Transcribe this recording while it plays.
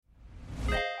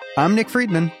I'm Nick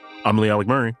Friedman. I'm Lee Alec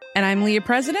Murray. And I'm Leah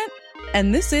President.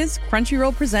 And this is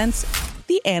Crunchyroll Presents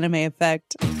The Anime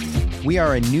Effect. We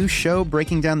are a new show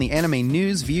breaking down the anime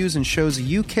news, views, and shows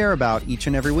you care about each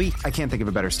and every week. I can't think of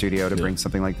a better studio to bring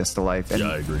something like this to life. And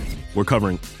I agree. We're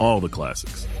covering all the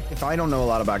classics. If I don't know a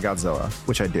lot about Godzilla,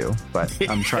 which I do, but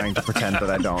I'm trying to pretend that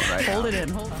I don't right now. Hold it in,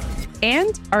 hold on.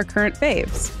 And our current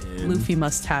faves. Luffy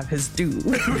must have his due.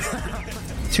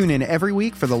 Tune in every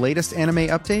week for the latest anime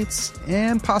updates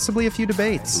and possibly a few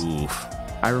debates. Oof.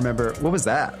 I remember, what was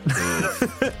that?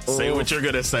 Say what you're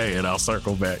going to say and I'll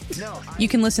circle back. You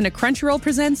can listen to Crunchyroll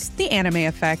Presents The Anime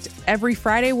Effect every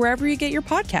Friday wherever you get your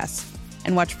podcasts.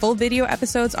 And watch full video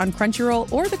episodes on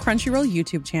Crunchyroll or the Crunchyroll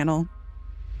YouTube channel.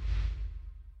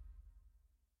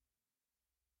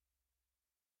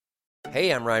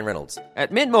 Hey, I'm Ryan Reynolds.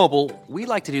 At Mint Mobile, we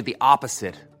like to do the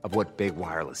opposite of what Big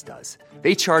Wireless does.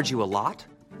 They charge you a lot,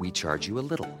 we charge you a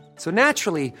little. So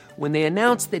naturally, when they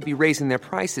announced they'd be raising their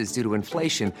prices due to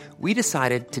inflation, we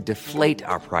decided to deflate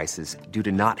our prices due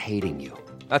to not hating you.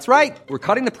 That's right. We're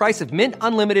cutting the price of Mint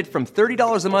Unlimited from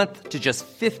 $30 a month to just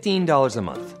 $15 a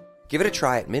month. Give it a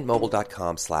try at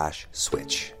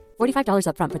mintmobile.com/switch. $45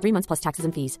 up front for 3 months plus taxes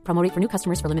and fees. Promo rate for new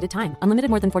customers for limited time.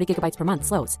 Unlimited more than 40 gigabytes per month.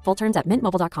 Slows full terms at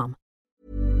mintmobile.com.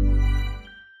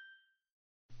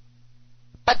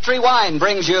 Petri Wine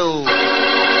brings you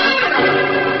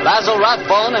Basil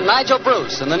Rathbone and Nigel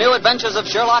Bruce in the new adventures of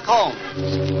Sherlock Holmes.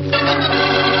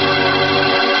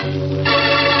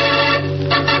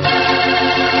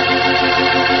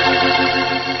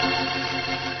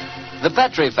 The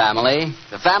Petri family,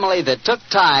 the family that took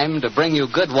time to bring you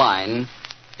good wine,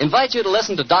 invite you to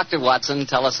listen to Dr. Watson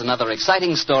tell us another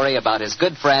exciting story about his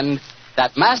good friend,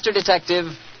 that master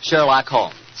detective, Sherlock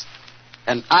Holmes.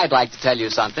 And I'd like to tell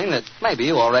you something that maybe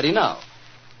you already know.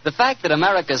 The fact that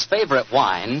America's favorite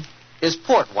wine is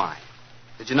port wine.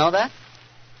 Did you know that?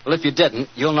 Well, if you didn't,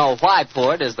 you'll know why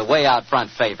port is the way out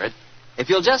front favorite if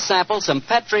you'll just sample some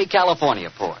Petri California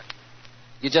port.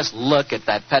 You just look at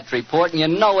that Petri port and you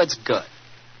know it's good.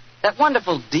 That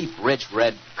wonderful deep, rich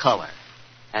red color.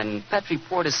 And Petri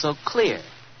port is so clear.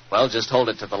 Well, just hold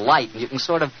it to the light and you can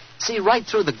sort of see right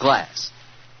through the glass.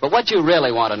 But what you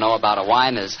really want to know about a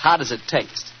wine is how does it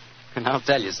taste? And I'll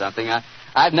tell you something,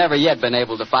 I've never yet been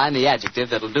able to find the adjective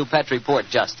that'll do Petri port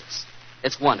justice.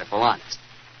 It's wonderful, honest.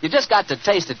 You just got to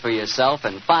taste it for yourself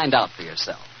and find out for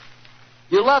yourself.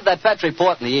 You love that Petri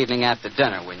port in the evening after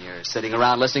dinner when you're sitting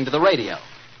around listening to the radio.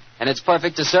 And it's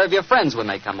perfect to serve your friends when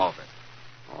they come over.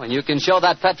 Oh, and you can show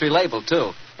that Petri label,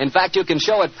 too. In fact, you can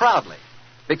show it proudly.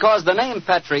 Because the name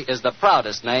Petri is the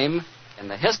proudest name in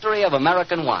the history of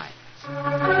American wine.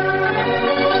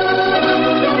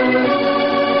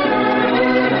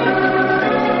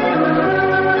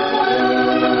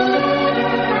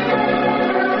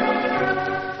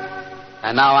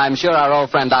 And now I'm sure our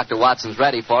old friend Dr. Watson's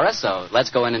ready for us, so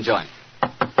let's go in and join him.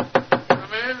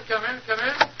 Come in.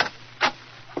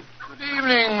 Good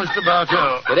evening, Mr.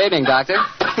 Bartow. Good evening, Doctor.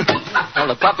 Well,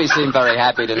 the puppies seem very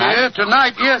happy tonight. Yeah,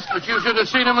 tonight, yes, but you should have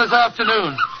seen them this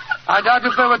afternoon. I doubt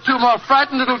if there were two more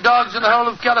frightened little dogs in the whole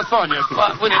of California.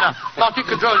 Well, enough. Now you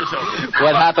control yourself.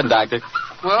 What happened, Doctor?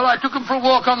 Well, I took them for a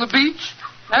walk on the beach.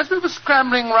 As we were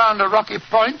scrambling round a rocky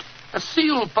point, a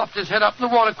seal popped his head up in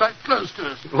the water quite close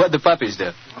to us. What'd the puppies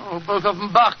do? Oh, both of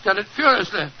them barked at it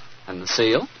furiously. And the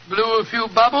seal? Blew a few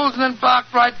bubbles and then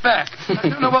barked right back. I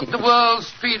don't know what the world's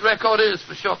speed record is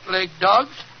for short-legged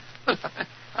dogs.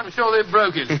 I'm sure they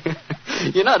broke it.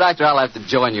 You know, Doctor, I'll have to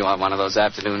join you on one of those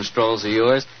afternoon strolls of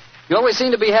yours. You always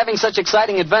seem to be having such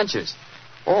exciting adventures.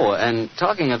 Oh, and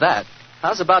talking of that,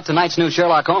 how's about tonight's new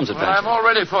Sherlock Holmes adventure? Well, I'm all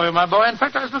ready for you, my boy. In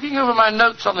fact, I was looking over my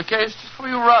notes on the case just before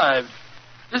you arrived.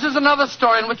 This is another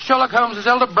story in which Sherlock Holmes'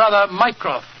 elder brother,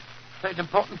 Mycroft, played an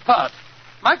important part.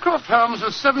 Mycroft Holmes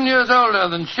was 7 years older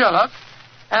than Sherlock,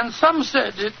 and some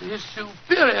said it is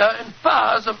superior in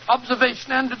powers of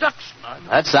observation and deduction.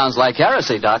 That sounds like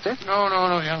heresy, Doctor.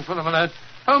 No, young fellow, my lad.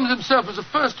 Holmes himself was the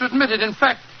first to admit it. In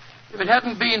fact, if it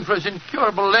hadn't been for his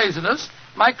incurable laziness,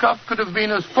 Mycroft could have been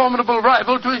a formidable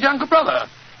rival to his younger brother.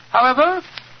 However,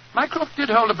 Mycroft did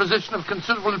hold a position of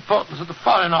considerable importance at the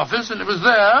Foreign Office, and it was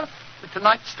there that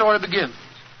tonight's story begins.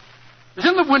 It was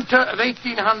in the winter of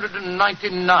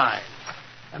 1899,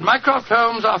 and Mycroft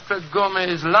Holmes, after a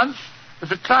gourmet's lunch,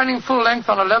 was reclining full length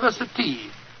on a leather settee.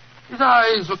 His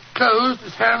eyes were closed,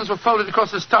 his hands were folded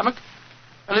across his stomach,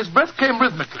 and his breath came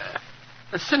rhythmically.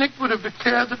 A cynic would have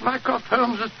declared that Mycroft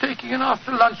Holmes was taking an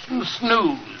after-luncheon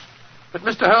snooze. But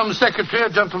Mr. Holmes' secretary, a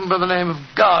gentleman by the name of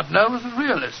Gardner, was a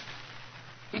realist.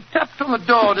 He tapped on the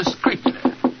door discreetly.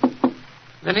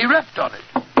 Then he rapped on it.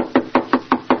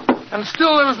 And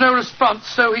still there was no response,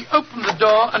 so he opened the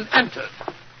door and entered.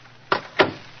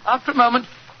 After a moment,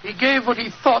 he gave what he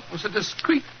thought was a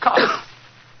discreet cough.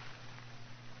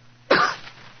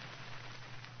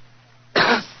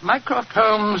 Mycroft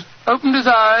Holmes opened his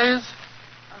eyes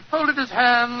and folded his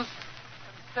hands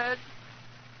and said,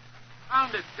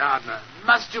 Found it, Gardner.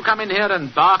 Must you come in here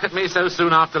and bark at me so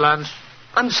soon after lunch?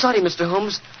 I'm sorry, Mr.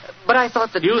 Holmes, but I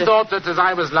thought that... You thought that as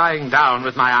I was lying down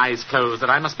with my eyes closed that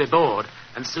I must be bored,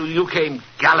 and so you came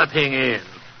galloping in.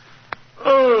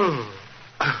 Oh.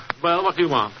 Well, what do you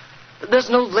want? There's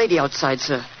an old lady outside,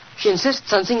 sir. She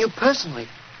insists on seeing you personally.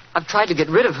 I've tried to get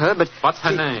rid of her, but... What's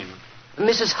her name?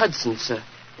 Mrs. Hudson, sir.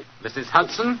 Mrs.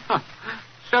 Hudson?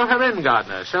 Show her in,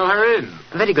 Gardner. Show her in.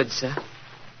 Very good, sir.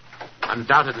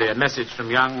 Undoubtedly a message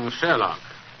from young Sherlock.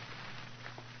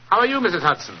 How are you, Mrs.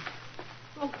 Hudson?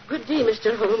 Oh, good day,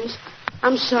 Mr. Holmes.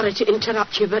 I'm sorry to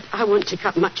interrupt you, but I won't take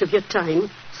up much of your time.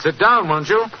 Sit down, won't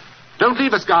you? Don't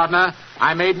leave us, Gardner.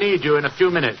 I may need you in a few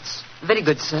minutes. Very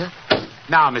good, sir.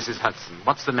 Now, Mrs. Hudson,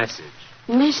 what's the message?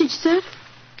 Message, sir?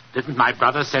 Didn't my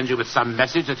brother send you with some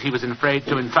message that he was afraid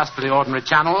to entrust to the ordinary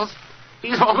channels?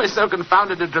 He's always so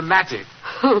confoundedly dramatic.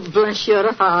 Oh, bless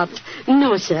your heart.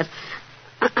 No, sir.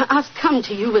 I've come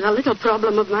to you with a little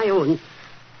problem of my own.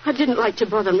 I didn't like to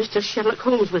bother Mr. Sherlock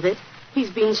Holmes with it.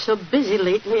 He's been so busy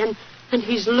lately, and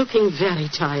he's looking very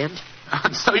tired.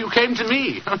 And so you came to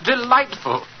me.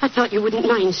 Delightful. I thought you wouldn't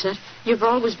mind, sir. You've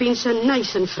always been so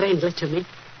nice and friendly to me.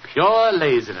 Pure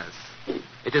laziness.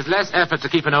 It is less effort to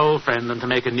keep an old friend than to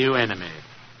make a new enemy.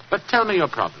 But tell me your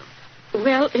problem.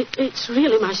 Well, it's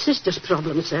really my sister's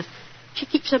problem, sir. She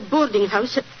keeps a boarding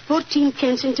house at 14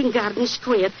 Kensington Gardens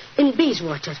Square in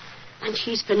Bayswater. And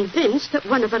she's convinced that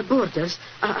one of her boarders,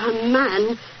 a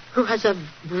man who has a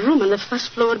room on the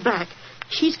first floor back,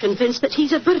 she's convinced that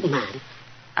he's a birdman.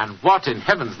 And what in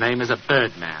heaven's name is a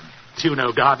birdman? Do you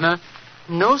know, Gardner?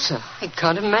 No, sir. I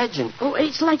can't imagine. Oh,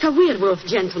 it's like a werewolf,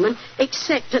 gentlemen,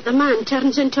 except that the man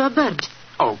turns into a bird.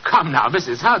 Oh, come now,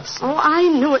 Mrs. Hudson. Oh, I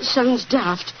know it sounds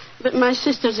daft, but my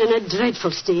sister's in a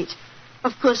dreadful state.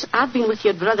 Of course, I've been with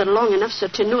your brother long enough, sir,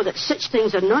 to know that such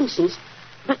things are nonsense.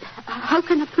 But how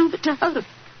can I prove it to her?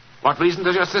 What reason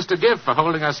does your sister give for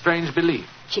holding a strange belief?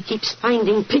 She keeps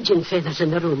finding pigeon feathers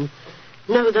in the room.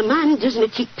 Now, the man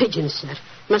doesn't keep pigeons, sir.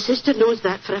 My sister knows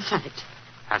that for a fact.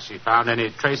 Has she found any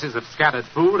traces of scattered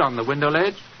food on the window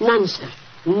ledge? None, sir.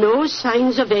 No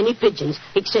signs of any pigeons,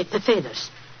 except the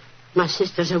feathers. My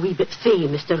sister's a wee bit fey,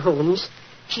 Mr. Holmes.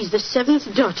 She's the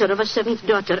 7th daughter of a 7th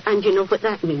daughter, and you know what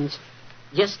that means.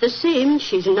 Just the same,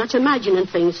 she's not imagining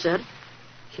things, sir.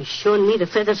 She's shown me the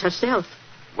feathers herself.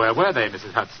 Where were they,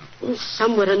 Mrs. Hudson?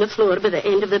 Somewhere on the floor by the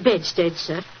end of the bedstead,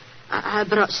 sir. I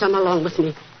brought some along with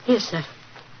me. Here, sir.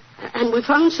 And we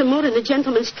found some more in the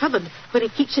gentleman's cupboard where he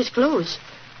keeps his clothes.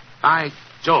 By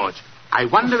George, I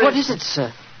wonder What is it,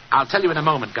 sir? I'll tell you in a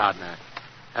moment, Gardner.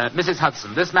 Mrs.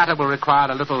 Hudson, this matter will require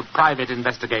a little private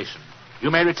investigation. You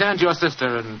may return to your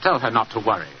sister and tell her not to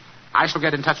worry. I shall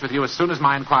get in touch with you as soon as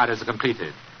my inquiries are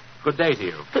completed. Good day to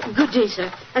you. Good day,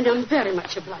 sir. And I'm very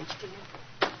much obliged to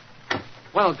you.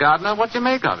 Well, Gardner, what do you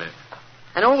make of it?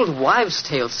 An old wives'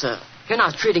 tale, sir. You're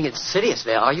not treating it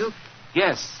seriously, are you?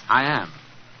 Yes, I am.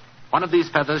 One of these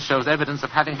feathers shows evidence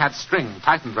of having had string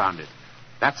tightened round it.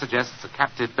 That suggests a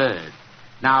captive bird.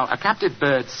 Now, a captive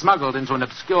bird smuggled into an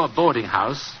obscure boarding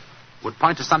house would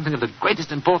point to something of the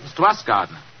greatest importance to us,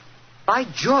 Gardner. By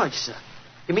George, sir.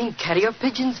 You mean carrier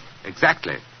pigeons?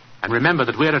 Exactly. And remember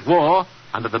that we're at war,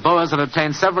 and that the Boers have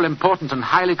obtained several important and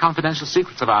highly confidential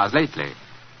secrets of ours lately.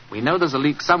 We know there's a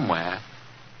leak somewhere.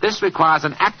 This requires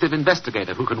an active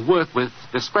investigator who can work with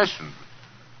discretion.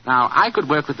 Now, I could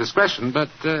work with discretion, but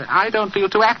I don't feel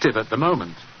too active at the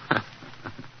moment.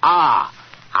 I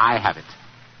have it.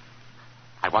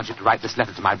 I want you to write this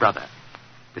letter to my brother.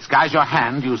 Disguise your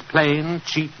hand, use plain,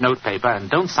 cheap notepaper, and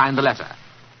don't sign the letter.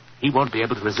 He won't be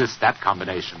able to resist that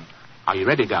combination. Are you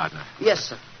ready, Gardner? Yes,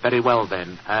 sir. Very well,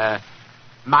 then.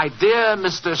 My dear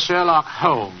Mr. Sherlock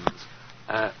Holmes,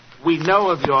 we know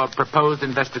of your proposed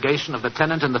investigation of the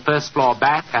tenant in the first floor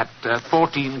back at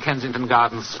 14 Kensington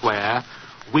Gardens Square.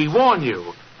 We warn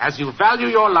you, as you value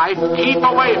your life, keep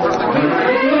away from the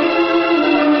case.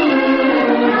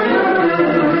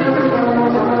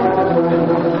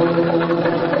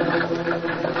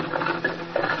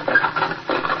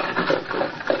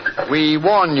 We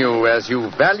warn you, as you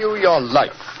value your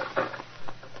life,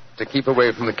 to keep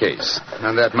away from the case.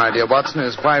 And that, my dear Watson,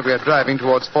 is why we are driving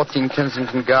towards 14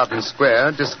 Kensington Gardens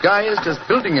Square, disguised as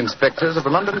building inspectors of the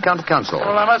London County Council.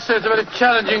 Well, I must say it's a very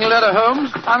challenging letter,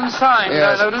 Holmes. Unsigned,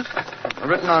 yes. I notice.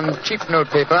 Written on cheap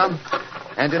notepaper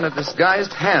and in a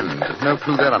disguised hand. No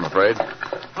clue there, I'm afraid.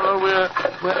 Well,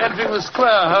 we're entering the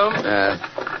square, Holmes.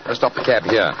 Let's stop the cab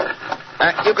here.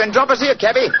 You can drop us here,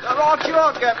 cabby. Right you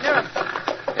are, Governor.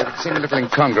 It would seem a little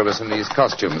incongruous in these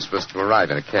costumes for us to arrive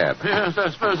in a cab. Yes, I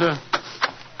suppose so.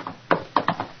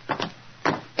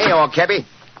 Here you are, cabby.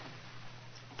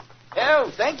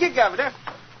 Oh, thank you, Governor.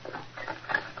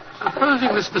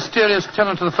 Supposing this mysterious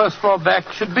tenant of the first floor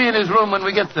back should be in his room when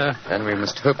we get there. Then we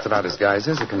must hope that our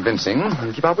disguises are convincing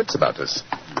and keep our wits about us.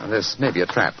 Now, this may be a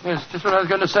trap. Yes, just what I was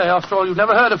going to say. After all, you've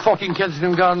never heard of 14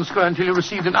 Kensington Gardens Square until you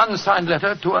received an unsigned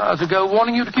letter 2 hours ago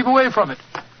warning you to keep away from it.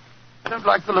 I don't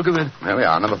like the look of it. There we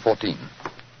are, number 14.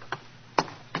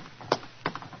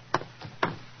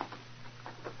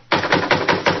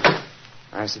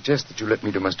 I suggest that you let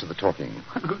me do most of the talking.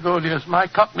 Good God, yes. My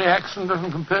Cockney accent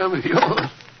doesn't compare with yours.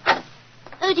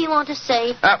 Who do you want to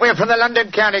see? We're from the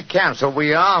London County Council,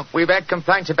 we are. We've had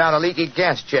complaints about a leaky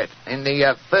gas jet in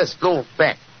the first floor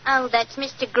back. Oh, that's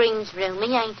Mr. Green's room.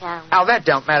 He ain't home. Oh, that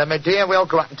don't matter, my dear. We'll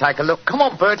go out and take a look. Come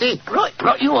on, Bertie. Right,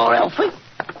 you are, Alfie.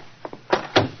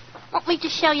 Want me to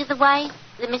show you the way?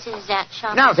 The missus is out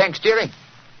shopping. No, thanks, dearie.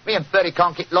 Me and Bertie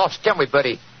can't get lost, can we,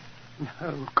 Bertie? No,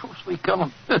 of course we can't.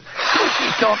 Of course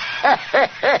we can't.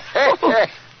 Oh,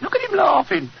 look at him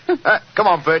laughing. Come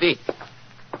on, Bertie.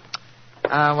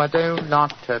 Oh, I do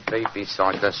like to be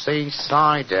beside the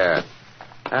seaside. Oh,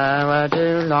 I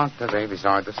do like to be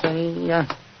beside the sea.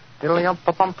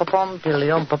 Dilly-um-pa-pum-pa-pum,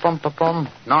 dilly-um-pa-pum-pa-pum.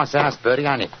 Nice house, Bertie,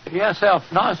 ain't it? Yes,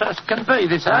 Alf. Nice as can be,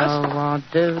 this house. Oh, I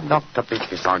do like to be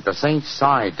beside the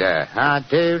seaside. I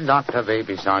do like to be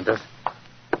beside the...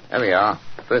 There we are.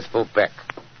 First floor back.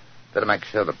 Better make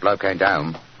sure the bloke ain't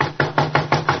home.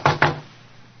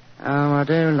 Oh, I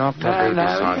do like to be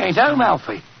beside... No, he ain't home,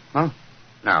 Alfie. Huh?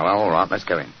 No, well, all right, let's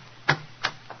go in.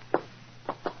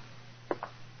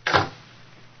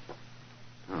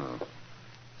 Oh,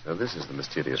 so this is the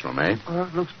mysterious room, eh? Well,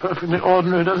 it looks perfectly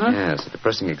ordinary, doesn't it? Yes, a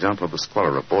depressing example of the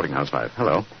squalor of boarding house life.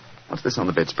 Hello. What's this on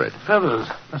the bedspread? Feathers.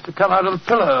 Must have come out of the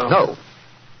pillow. No.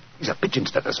 These are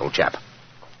pigeon's feathers, old chap.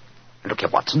 And look here,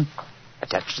 Watson.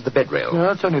 Attached to the bed rail.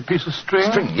 No, it's only a piece of string.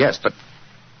 String, yes, but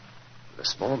with a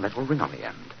small metal ring on the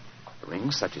end. A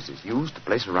ring such as is used to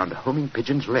place around a homing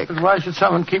pigeon's leg. But why should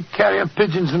someone keep carrier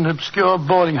pigeons in an obscure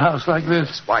boarding house like this?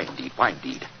 Yes, why indeed, why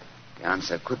indeed? The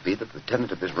answer could be that the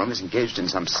tenant of this room is engaged in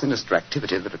some sinister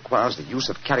activity that requires the use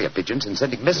of carrier pigeons in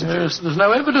sending messages. Yes, there's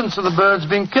no evidence of the birds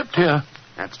being kept here.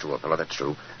 That's true, old fellow, that's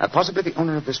true. Possibly the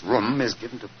owner of this room is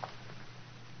given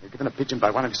a pigeon by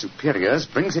one of his superiors,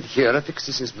 brings it here,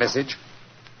 affixes his message,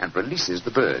 and releases the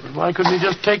bird. But why couldn't he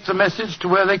just take the message to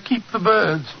where they keep the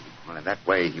birds? Well, in that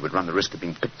way, he would run the risk of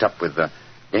being picked up with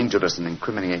dangerous and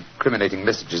incriminating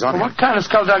messages on him. What kind of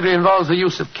skullduggery involves the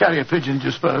use of carrier pigeons,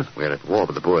 you suppose? We're at war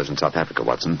with the Boers in South Africa,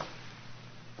 Watson.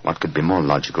 What could be more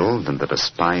logical than that a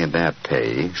spy in their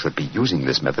pay should be using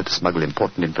this method to smuggle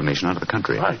important information out of the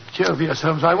country? Right, Jove, yes,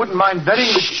 Holmes. I wouldn't mind betting...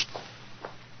 Shh!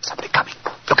 Somebody coming.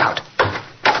 Look out.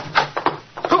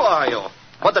 Who are you?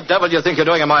 What the devil do you think you're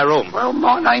doing in my room? Well,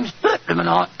 my name's Bertram, and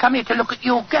I come here to look at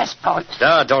your gas pipes.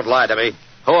 No, don't lie to me.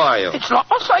 Who are you? It's like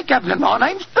I say, Governor, my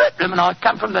name's Bertram, and I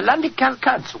come from the London County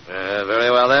Council. Very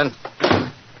well, then.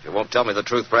 If you won't tell me the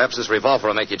truth, perhaps this revolver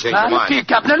will make you change your mind. Look here,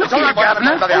 Governor, look here,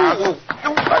 Governor.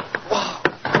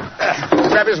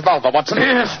 Grab his revolver, Watson.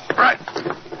 Yes, right.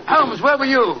 Holmes, where were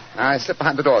you? I slipped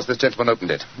behind the doors. This gentleman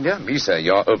opened it. Yeah, me, sir.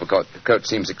 Your overcoat coat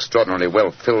seems extraordinarily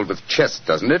well filled with chest,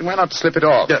 doesn't it? Why not slip it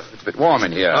off? Yeah. It's a bit warm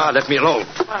in here. Let me alone.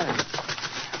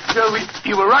 Joe,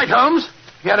 you were right, Holmes.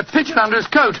 He had a pigeon under his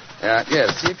coat.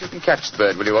 Yes. See if you can catch the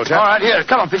bird, will you, old chap? All right, here.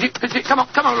 Come on, Pigeon. Pigeon, come on,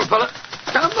 little fella.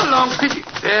 Come along, Pigeon.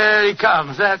 There he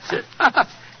comes. That's it.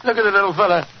 Look at the little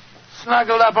fella.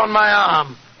 Snuggled up on my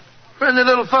arm. Friendly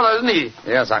little fellow, isn't he?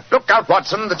 Yes, Look out,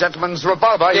 Watson. The gentleman's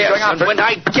revolver. He's going after when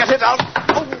I get it, I'll...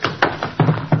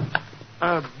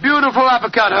 A beautiful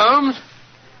uppercut, Holmes.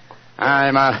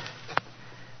 I'm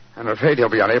afraid he'll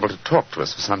be unable to talk to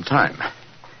us for some time.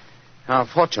 How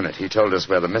fortunate he told us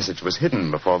where the message was hidden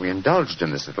before we indulged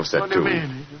in this little set, What do you mean?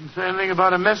 He didn't say anything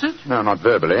about a message? No, not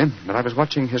verbally, but I was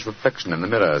watching his reflection in the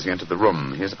mirror as he entered the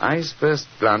room. His eyes first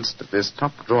glanced at this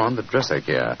top drawer on the dresser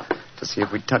here to see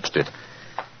if we touched it.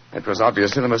 It was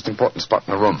obviously the most important spot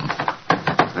in the room.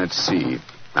 Let's see.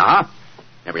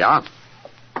 Here we are.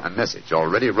 A message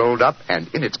already rolled up and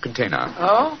in its container.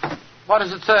 Oh? What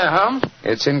does it say, Holmes?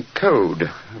 It's in code,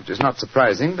 which is not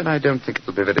surprising, but I don't think it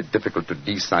will be very difficult to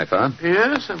decipher.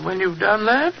 Yes, and when you've done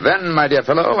that? Then, my dear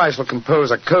fellow, I shall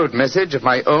compose a code message of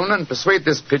my own and persuade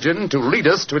this pigeon to lead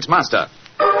us to its master.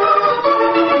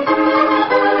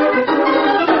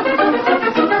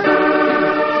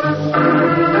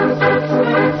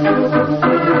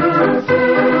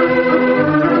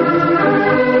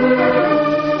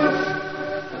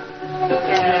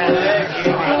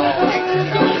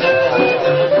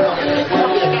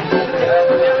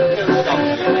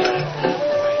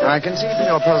 I can see from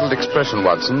your puzzled expression,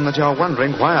 Watson, that you're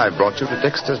wondering why I brought you to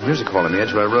Dexter's Music Hall in the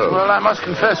Edgware Road. Well, I must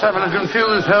confess I'm a little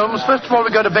confused, Holmes. First of all,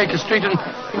 we go to Baker Street and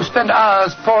you spend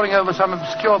hours poring over some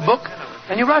obscure book.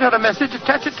 Then you write out a message,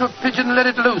 attach it to a pigeon, and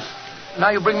let it loose.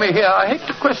 Now you bring me here. I hate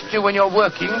to question you when you're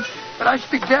working, but I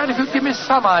should be glad if you'd give me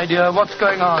some idea of what's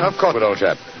going on. Of course, old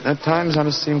chap. At times I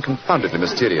must seem confoundedly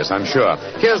mysterious, I'm sure.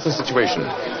 Here's the situation.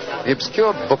 The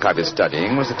obscure book I was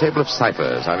studying was a table of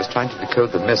ciphers. I was trying to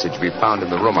decode the message we found in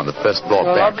the room on the first floor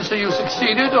Well, back. obviously you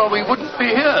succeeded, or we wouldn't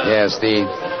be here. Yes, the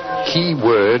key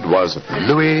word was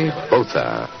Louis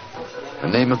Botha, the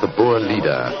name of the Boer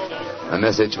leader. The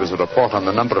message was a report on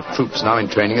the number of troops now in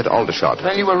training at Aldershot.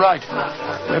 Then you were right.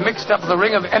 We're mixed up with a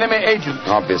ring of enemy agents.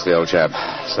 Obviously, old chap.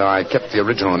 So I kept the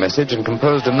original message and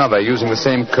composed another using the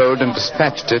same code and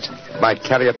dispatched it by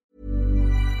carrier.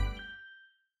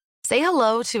 Say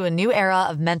hello to a new era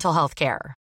of mental health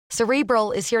care.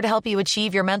 Cerebral is here to help you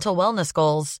achieve your mental wellness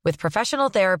goals with professional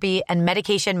therapy and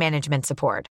medication management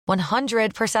support.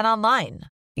 100% online.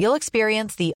 You'll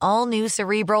experience the all-new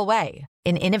Cerebral Way,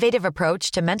 an innovative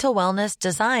approach to mental wellness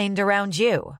designed around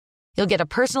you. You'll get a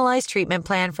personalized treatment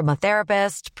plan from a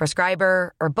therapist,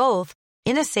 prescriber, or both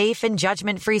in a safe and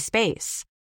judgment-free space.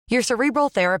 Your Cerebral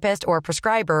therapist or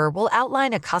prescriber will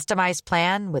outline a customized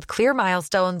plan with clear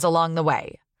milestones along the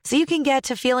way, so you can get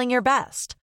to feeling your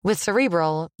best. With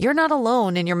Cerebral, you're not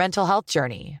alone in your mental health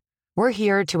journey. We're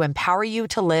here to empower you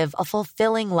to live a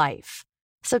fulfilling life.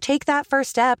 So take that first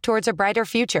step towards a brighter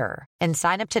future and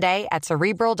sign up today at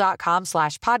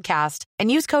Cerebral.com/podcast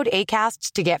and use code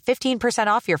ACAST to get 15%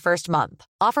 off your first month.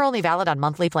 Offer only valid on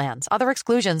monthly plans. Other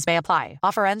exclusions may apply.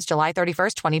 Offer ends July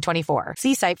 31st, 2024.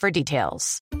 See site for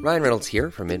details. Ryan Reynolds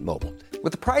here from Mint Mobile.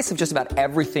 With the price of just about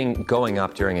everything going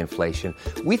up during inflation,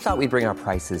 we thought we'd bring our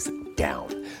prices down.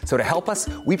 So to help us,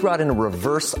 we brought in a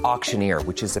reverse auctioneer,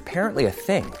 which is apparently a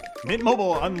thing. Mint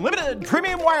Mobile Unlimited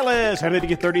Premium Wireless. How to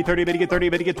get 30, 30, bit to get 30,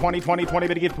 bit to get 20, 20, 20,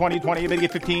 bit to get 20, 20, bit to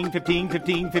get 15, 15,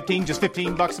 15, 15, just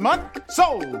 $15 a month?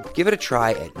 Sold! Give it a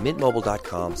try at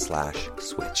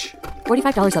mintmobile.com/switch.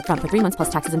 $45 up front for 3 months plus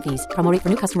taxes and fees. Promo rate for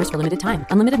new customers for limited time.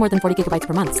 Unlimited more than 40 gigabytes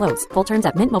per month. Slows full terms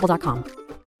at mintmobile.com.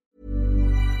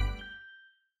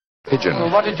 Pigeon. Well,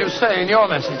 what did you say in your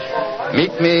message?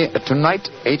 Meet me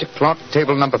tonight, 8 o'clock,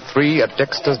 table number 3 at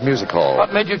Dexter's Music Hall.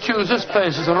 What made you choose this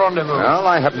place as a rendezvous? Well,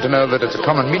 I happen to know that it's a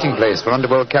common meeting place for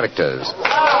underworld characters.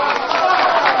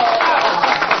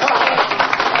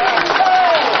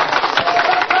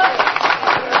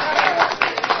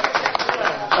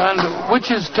 And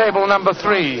which is table number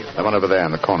 3? The one over there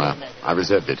in the corner. I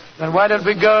reserved it. Then why don't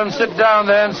we go and sit down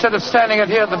there instead of standing it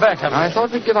here at the back? I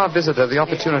thought we'd give our visitor the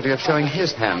opportunity of showing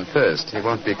his hand first. He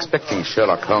won't be expecting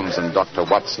Sherlock Holmes and Dr.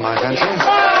 Watson, I fancy.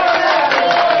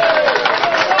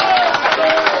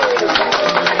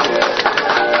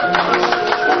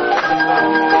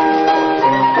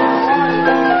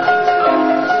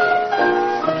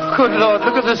 Good Lord,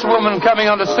 look at this woman coming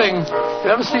on to sing. You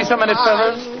ever see so many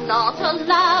feathers? Not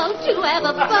allowed to have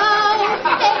a bow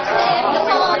except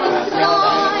upon the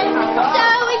line. So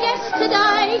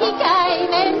yesterday he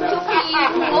came and took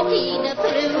him walking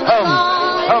through the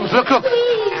line. Holmes, look. A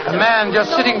man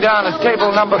just sitting down at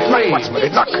table number 3. What's with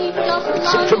it? Look.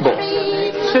 It's Sid Trimble.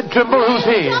 Sid Trimble? Who's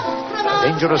he? A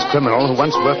dangerous criminal who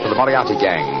once worked for the Moriarty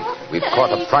gang. We've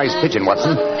caught a prize pigeon,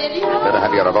 Watson. Better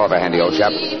have your revolver handy, old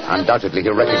chap. Undoubtedly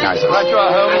he'll recognize us. Right you are,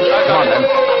 Holmes. Come on, then.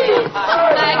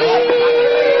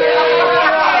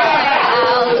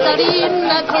 In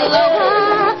the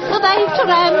clover, they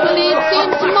tremble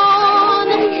since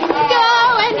morning. Go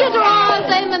and drive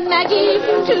them, Maggie,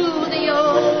 to the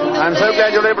old. I'm so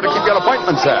glad you're able to keep your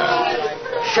appointment, sir.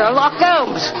 Sherlock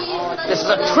Holmes. This is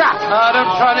a trap.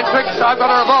 Don't try any tricks. I've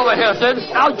got a revolver here, Sid.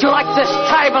 How'd you like this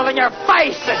table in your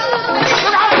face?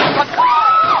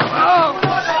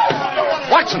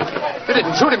 Watson, you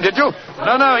didn't shoot him, did you?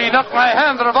 No, he knocked my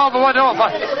hand. The revolver went off.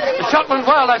 The shot went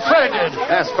well. I swear it did.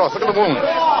 Yes, of course. Look at the wound.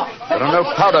 There are no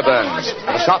powder burns.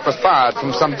 The shot was fired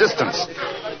from some distance.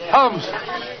 Holmes,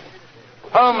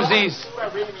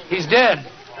 he's dead.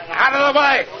 Out of the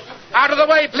way! Out of the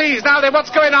way, please. Now then,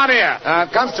 what's going on here?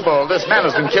 Constable, this man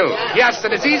has been killed. Yes,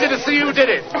 and it's easy to see who did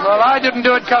it. Well, I didn't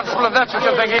do it, Constable, if that's what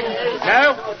you're thinking.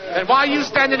 No? Then why are you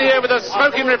standing here with a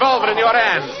smoking revolver in your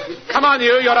hand? Come on,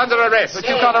 you're under arrest. But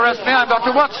you can't arrest me. I'm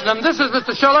Dr. Watson, and this is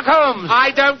Mr. Sherlock Holmes.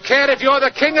 I don't care if you're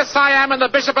the King of Siam and the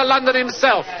Bishop of London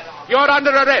himself. You're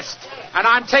under arrest, and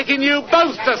I'm taking you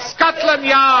both to Scotland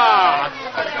Yard.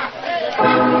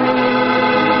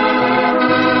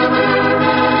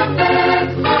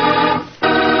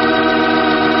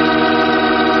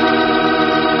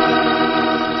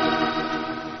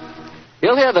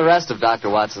 You'll hear the rest of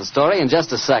Dr. Watson's story in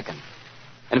just a second.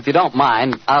 And if you don't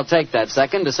mind, I'll take that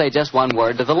second to say just one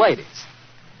word to the ladies.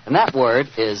 And that word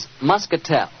is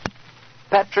muscatel.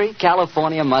 Petri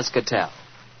California Muscatel.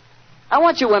 I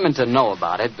want you women to know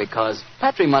about it because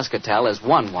Petri Muscatel is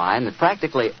one wine that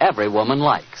practically every woman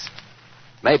likes.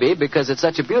 Maybe because it's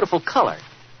such a beautiful color,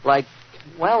 like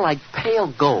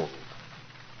pale gold.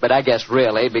 But I guess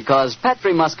really because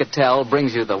Petri Muscatel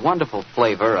brings you the wonderful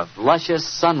flavor of luscious,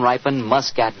 sun-ripened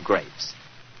muscat grapes.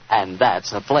 And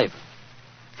that's a flavor.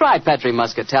 Try Petri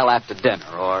Muscatel after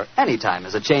dinner or any time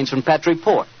as a change from Petri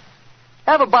port.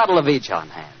 Have a bottle of each on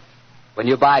hand. When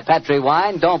you buy Petri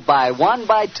wine, don't buy one,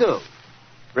 buy two.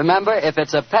 Remember, if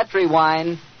it's a Petri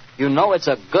wine, you know it's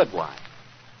a good wine.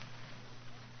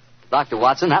 Dr.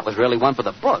 Watson, that was really one for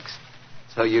the books.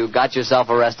 So you got yourself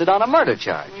arrested on a murder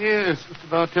charge. Yes, Mr.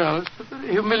 Bartell. It's a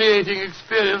very humiliating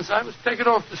experience. I was taken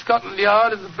off to Scotland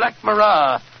Yard in the Black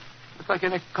Marat. Just like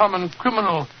any common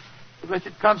criminal. The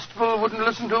wretched constable wouldn't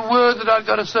listen to a word that I'd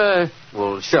got to say.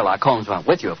 Well, Sherlock Holmes went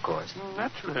with you, of course.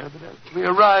 Naturally, but as we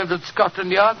arrived at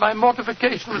Scotland Yard, my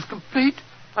mortification was complete,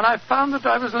 and I found that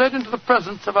I was led into the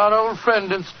presence of our old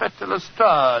friend, Inspector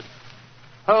Lestrade.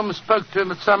 Holmes spoke to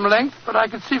him at some length, but I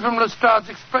could see from Lestrade's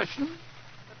expression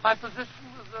that my position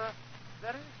was a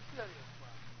very serious one.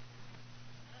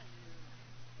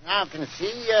 Now I can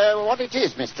see what it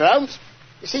is, Mr. Holmes.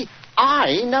 You see,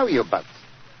 I know you both.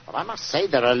 But I must say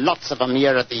there are lots of them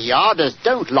here at the Yard as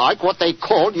don't like what they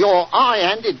call your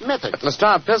high-handed method. But,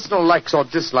 Lestrade, personal likes or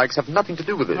dislikes have nothing to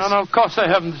do with this. No, of course they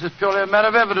haven't. This is purely a matter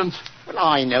of evidence. Well,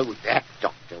 I know that,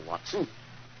 Dr. Watson.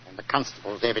 And the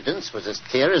constable's evidence was as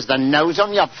clear as the nose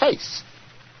on your face.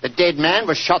 The dead man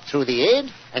was shot through the head,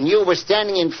 and you were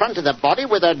standing in front of the body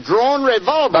with a drawn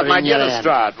revolver But, in your hand.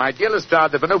 my dear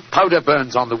Lestrade, there were no powder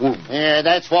burns on the wound. Yeah,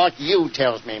 that's what you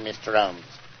tells me, Mr. Holmes.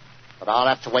 But I'll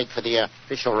have to wait for the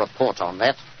official report on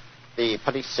that. The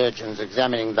police surgeon's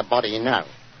examining the body now.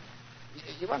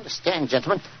 You understand,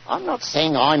 gentlemen, I'm not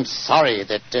saying I'm sorry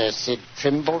that Sid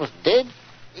Trimble is dead.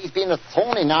 He's been a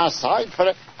thorn in our side for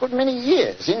a good many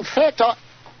years. In fact,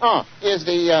 here's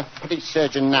the police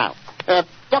surgeon now.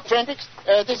 Dr. Hendricks,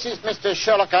 this is Mr.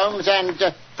 Sherlock Holmes and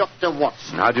Dr.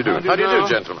 Watson. How do you do? How do you do,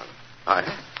 gentlemen?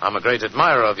 I'm a great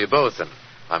admirer of you both, and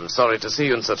I'm sorry to see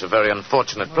you in such a very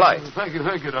unfortunate plight. Thank you,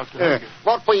 Doctor. Thank you.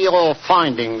 What were your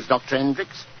findings, Dr.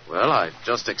 Hendricks? Well, I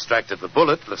just extracted the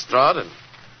bullet, Lestrade, and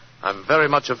I'm very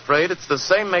much afraid it's the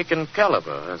same make and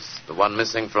caliber as the one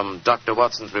missing from Dr.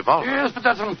 Watson's revolver. Yes, but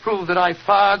that doesn't prove that I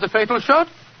fired the fatal shot.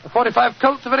 A .45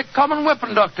 Colt's a very common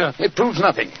weapon, Doctor. It proves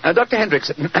nothing. Dr.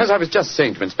 Hendricks, as I was just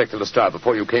saying to Inspector Lestrade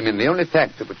before you came in, the only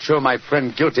fact that would show my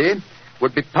friend guilty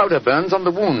would be powder burns on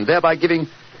the wound, thereby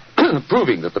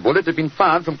proving that the bullet had been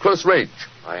fired from close range.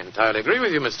 I entirely agree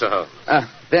with you, Mr. Holmes.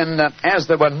 Then, as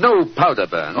there were no powder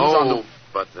burns on the...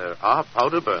 but there are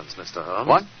powder burns, Mr. Holmes.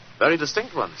 What? Very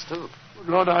distinct ones, too.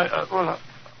 Lord,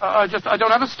 I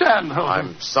don't understand, Holmes.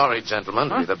 I'm sorry, gentlemen,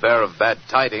 to be the bearer of bad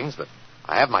tidings, but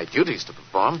I have my duties to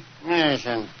perform. Yes,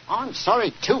 and I'm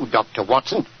sorry, too, Dr.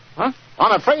 Watson. Huh?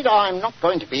 I'm afraid I'm not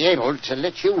going to be able to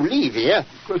let you leave here.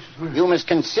 Of course. You must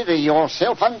consider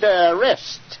yourself under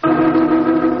arrest.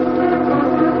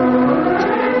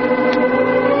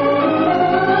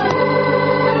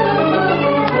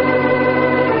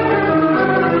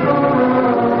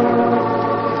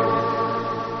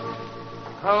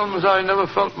 Holmes, I never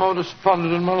felt more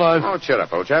despondent in my life. Oh, cheer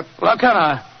up, old chap. Well, how can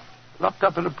I? Locked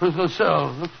up in a prisoner's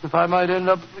cell. Looks as if I might end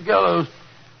up at the gallows.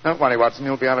 Don't worry, Watson.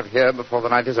 You'll be out of here before the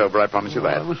night is over, I promise you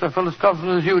that. I wish I felt as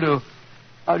confident as you do.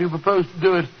 How do you propose to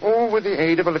do it? Oh, with the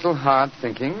aid of a little hard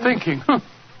thinking. Thinking?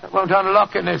 That won't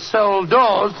unlock any cell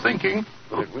doors, thinking.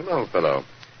 Well, it will, old fellow.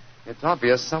 It's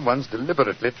obvious someone's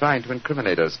deliberately trying to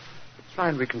incriminate us. Try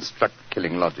and reconstruct the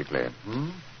killing logically.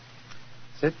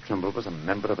 Sid Trimble was a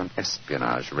member of an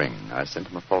espionage ring. I sent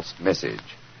him a false message.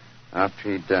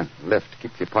 After he'd left to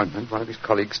keep the appointment, one of his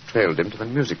colleagues trailed him to the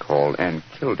music hall and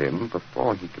killed him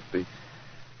before he could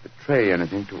betray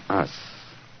anything to us.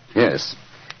 Yes,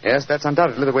 that's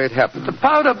undoubtedly the way it happened. The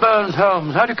powder burns,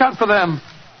 Holmes. How do you account for them?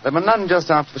 There were none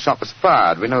just after the shot was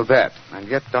fired. We know that. And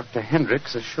yet Dr.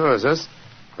 Hendricks assures us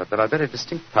that there are very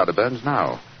distinct powder burns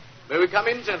now. May we come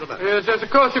in, gentlemen? Yes, of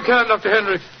course you can, Dr.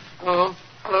 Hendricks. Oh,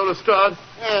 hello, Lestrade.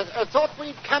 I thought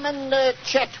we'd come and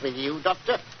chat with you,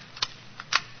 Doctor.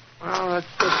 Oh,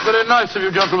 that's very nice of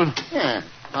you, gentlemen. Yeah,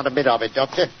 not a bit of it,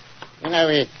 Doctor. You know,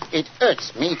 it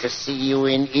hurts me to see you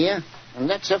in here, and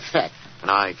that's a fact. And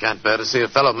I can't bear to see a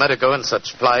fellow medico in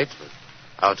such plight.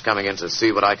 Out coming in to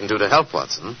see what I can do to help,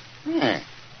 Watson. Yeah.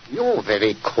 You're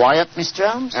very quiet, Mr.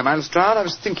 Holmes. Am I, Lestrade? I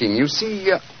was thinking, you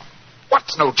see...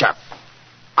 Watson, old chap.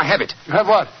 I have it. You have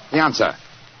what? The answer.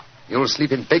 You'll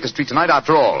sleep in Baker Street tonight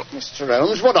after all. Mr.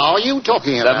 Holmes, what are you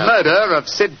talking about? The murder of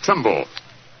Sid Trimble.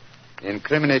 The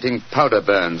incriminating powder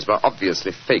burns were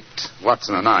obviously faked.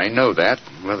 Watson and I know that,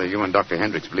 whether you and Dr.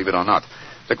 Hendricks believe it or not.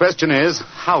 The question is,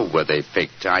 how were they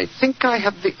faked? I think I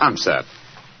have the answer.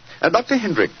 Dr.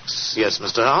 Hendricks. Yes,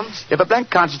 Mr. Holmes? If a blank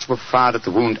cartridge were fired at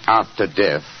the wound after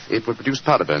death, it would produce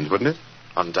powder burns, wouldn't it?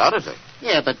 Undoubtedly.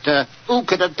 Yeah, but who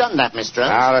could have done that, Mr.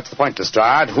 Holmes? Ah, that's the point,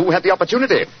 Lestrade. Who had the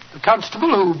opportunity? The constable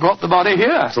who brought the body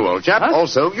here. True, old chap. Huh?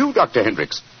 Also, you, Dr.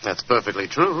 Hendricks. That's perfectly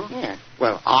true. Yeah.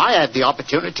 Well, I had the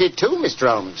opportunity too, Mr.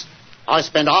 Holmes. I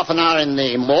spent half an hour in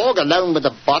the morgue alone with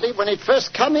the body when it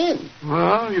first come in.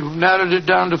 Well, you've narrowed it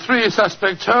down to 3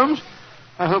 suspects, Holmes.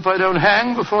 I hope I don't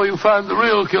hang before you find the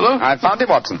real killer. I found him,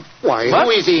 Watson. Why, who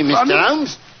is he, Mr.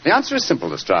 Holmes? The answer is simple,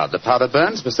 Lestrade. The powder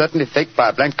burns were certainly faked by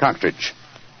a blank cartridge.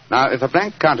 Now, if a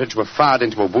blank cartridge were fired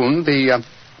into a wound, the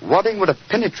wadding would have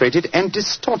penetrated and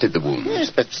distorted the wound.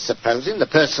 Yes, but supposing the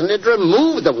person had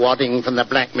removed the wadding from the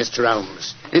blank, Mr.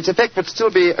 Holmes. Its effect would still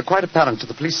be quite apparent to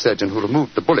the police surgeon who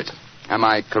removed the bullet. Am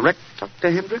I correct,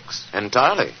 Dr. Hendricks?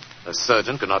 Entirely. A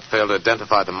surgeon could not fail to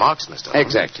identify the marks, Mr. Holmes.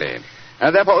 Exactly.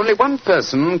 Therefore, only one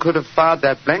person could have fired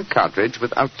that blank cartridge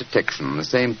without detection. The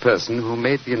same person who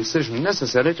made the incision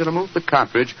necessary to remove the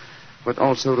cartridge would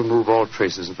also remove all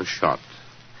traces of the shot.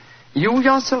 You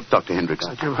yourself, Dr. Hendricks.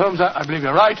 Thank you, Holmes. I believe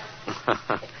you're right.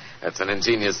 That's an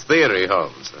ingenious theory,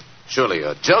 Holmes. Surely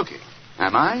you're joking.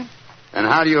 Am I? And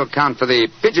how do you account for the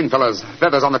pigeon feathers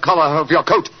on the collar of your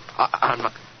coat? I'm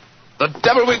not... The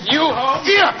devil with you, Holmes!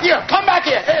 Here, come back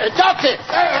here. Doctor!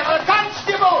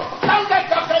 Constable! Don't let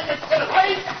Dr. Hendricks get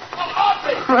away!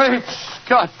 Great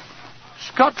Scott.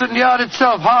 Scotland Yard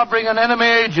itself harboring an enemy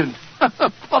agent.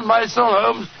 Upon my soul,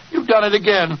 Holmes, you've done it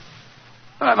again.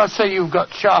 I must say you've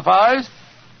got sharp eyes.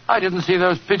 I didn't see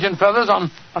those pigeon feathers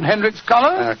on Hendricks'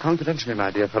 collar. Confidentially,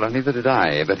 my dear fellow, neither did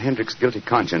I. But Hendricks' guilty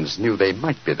conscience knew they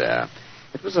might be there.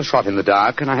 It was a shot in the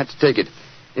dark, and I had to take it.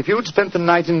 If you'd spent the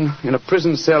night in a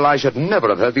prison cell, I should never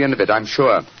have heard the end of it, I'm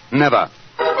sure. Never.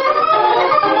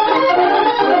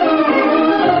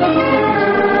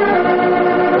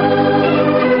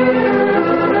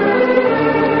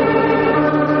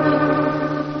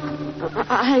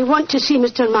 I want to see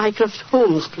Mr. Mycroft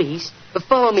Holmes, please.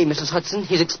 Follow me, Mrs. Hudson.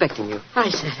 He's expecting you. Aye,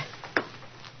 sir.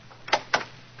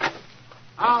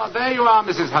 Ah, there you are,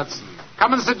 Mrs. Hudson.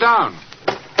 Come and sit down.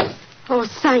 Oh,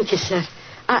 thank you, sir.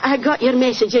 I got your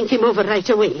message and came over right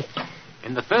away.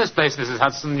 In the first place, Mrs.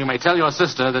 Hudson, you may tell your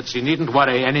sister that she needn't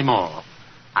worry any more.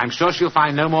 I'm sure she'll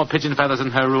find no more pigeon feathers in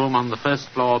her room on the first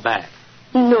floor back.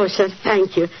 No, sir,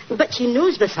 thank you. But she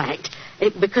knows the fact,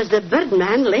 because the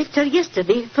birdman left her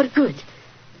yesterday for good.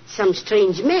 Some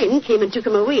strange men came and took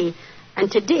him away, and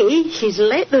today she's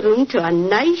let the room to a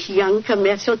nice young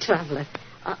commercial traveller.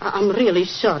 I'm really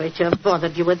sorry to have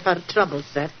bothered you with her troubles,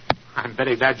 sir. I'm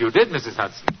very glad you did, Mrs.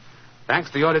 Hudson.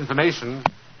 Thanks to your information,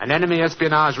 an enemy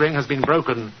espionage ring has been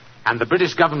broken, and the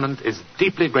British government is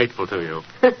deeply grateful to you.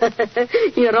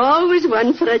 You're always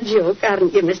one for a joke,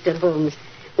 aren't you, Mr. Holmes?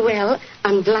 Well,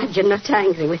 I'm glad you're not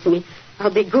angry with me.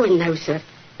 I'll be going now, sir.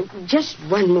 Just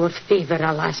one more favour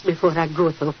I'll ask before I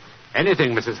go, though.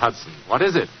 Anything, Mrs. Hudson. What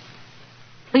is it?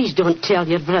 Please don't tell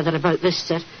your brother about this,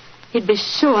 sir. He'd be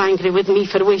so angry with me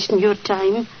for wasting your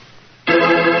time.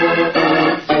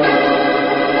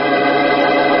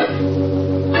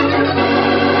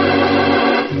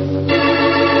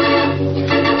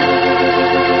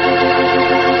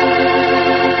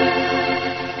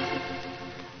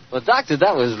 Well, Doctor,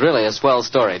 that was really a swell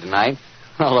story tonight.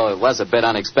 Although it was a bit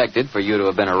unexpected for you to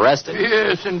have been arrested.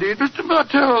 Yes, indeed. Mr.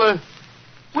 Martell,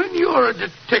 when you're a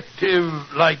detective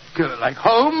like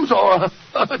Holmes or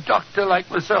a doctor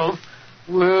like myself,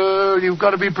 well, you've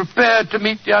got to be prepared to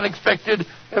meet the unexpected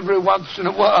every once in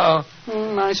a while.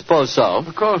 I suppose so.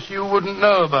 Of course, you wouldn't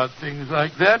know about things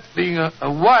like that, being a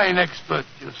wine expert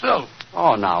yourself.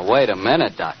 Oh, now, wait a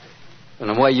minute, Doctor.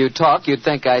 From the way you talk, you'd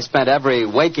think I spent every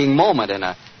waking moment in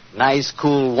a nice,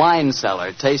 cool wine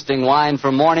cellar, tasting wine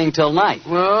from morning till night.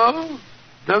 Well,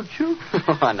 don't you?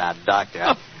 Oh, now,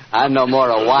 Doctor, I'm no more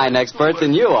a wine expert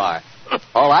than you are.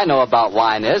 All I know about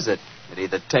wine is that it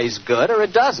either tastes good or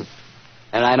it doesn't.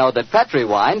 And I know that Petri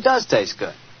wine does taste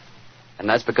good. And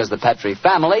that's because the Petri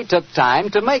family took time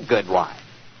to make good wine.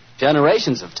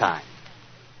 Generations of time.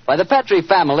 Why, the Petri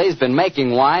family's been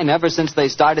making wine ever since they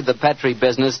started the Petri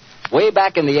business way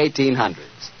back in the 1800s.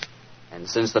 And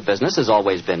since the business has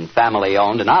always been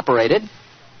family-owned and operated,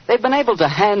 they've been able to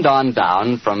hand on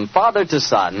down from father to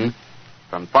son,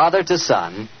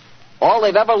 all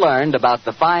they've ever learned about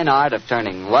the fine art of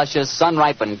turning luscious,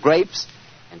 sun-ripened grapes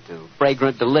into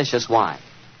fragrant, delicious wine.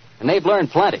 And they've learned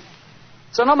plenty.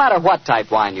 So no matter what type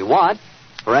wine you want,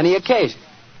 for any occasion,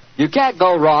 you can't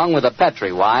go wrong with a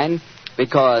Petri wine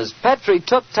because Petri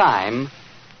took time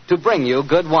to bring you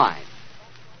good wine.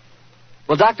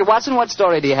 Well, Dr. Watson, what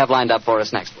story do you have lined up for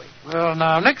us next week? Well,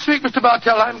 now, next week, Mr.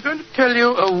 Bartell, I'm going to tell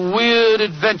you a weird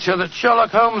adventure that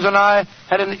Sherlock Holmes and I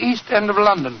had in the East End of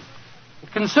London.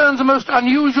 It concerns a most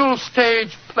unusual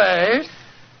stage play,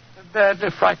 a badly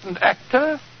frightened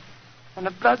actor, and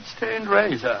a blood-stained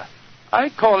razor. I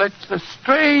call it The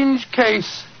Strange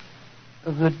Case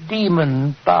of the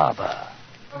Demon Barber.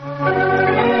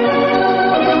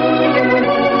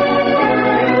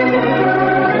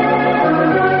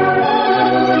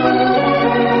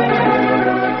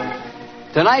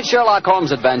 Tonight's Sherlock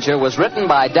Holmes adventure was written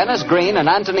by Dennis Green and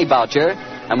Anthony Boucher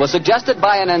and was suggested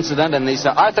by an incident in the Sir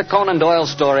Arthur Conan Doyle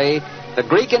story, The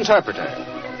Greek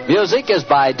Interpreter. Music is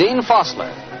by Dean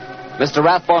Fossler. Mr.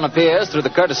 Rathbone appears through the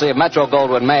courtesy of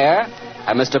Metro-Goldwyn-Mayer,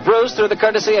 and Mr. Bruce through the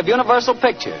courtesy of Universal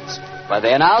Pictures, where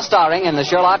they are now starring in the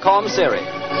Sherlock Holmes series.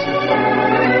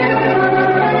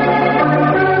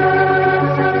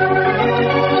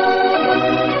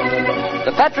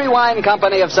 The Petri Wine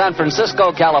Company of San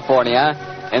Francisco,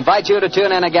 California, invite you to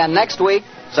tune in again next week,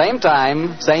 same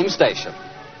time, same station.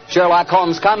 Sherlock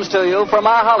Holmes comes to you from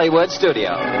our Hollywood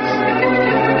studios.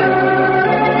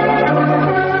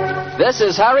 This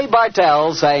is Harry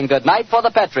Bartell saying goodnight for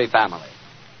the Petri family.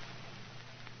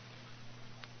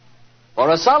 For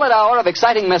a solid hour of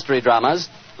exciting mystery dramas,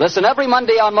 listen every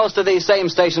Monday on most of these same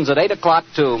stations at 8 o'clock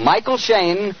to Michael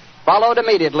Shayne, followed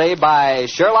immediately by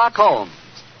Sherlock Holmes.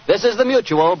 This is the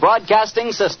Mutual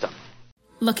Broadcasting System.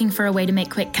 Looking for a way to make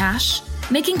quick cash?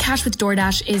 Making cash with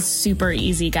DoorDash is super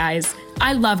easy, guys.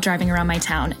 I love driving around my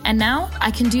town, and now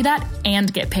I can do that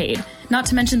and get paid. Not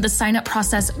to mention the sign-up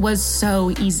process was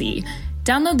so easy.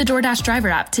 Download the DoorDash driver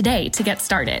app today to get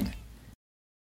started.